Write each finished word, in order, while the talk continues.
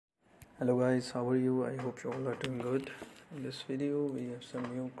Hello guys, how are you? I hope you all are doing good. In this video we have some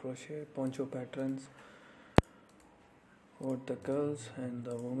new crochet poncho patterns for the girls and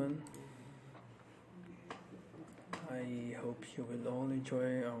the women. I hope you will all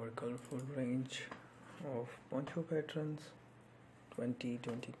enjoy our colorful range of poncho patterns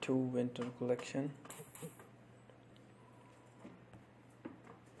 2022 winter collection.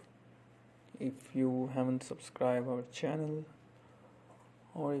 If you haven't subscribed our channel,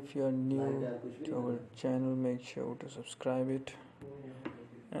 or if you are new to our channel, make sure to subscribe it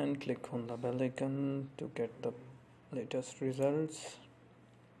and click on the bell icon to get the latest results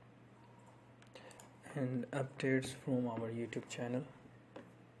and updates from our YouTube channel.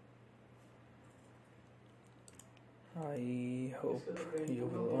 I hope you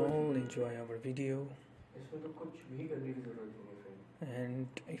will all enjoy our video, and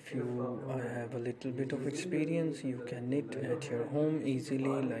if you have a little bit of experience, you can knit at your home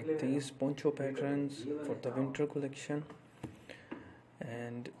easily like these poncho patterns for the winter collection.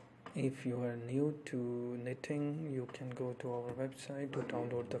 And if you are new to knitting, you can go to our website to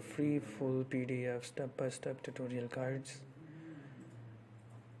download the free full PDF step-by-step tutorial guides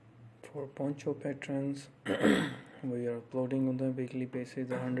for poncho patterns. We are uploading on the weekly basis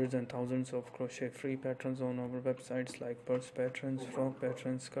the hundreds and thousands of crochet free patterns on our websites like purse patterns, frock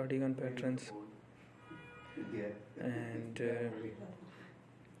patterns, cardigan patterns, and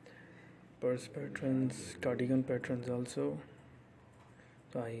purse patterns, cardigan patterns also.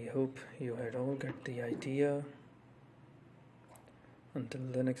 So I hope you had all got the idea. Until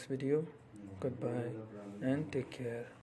the next video, goodbye and take care.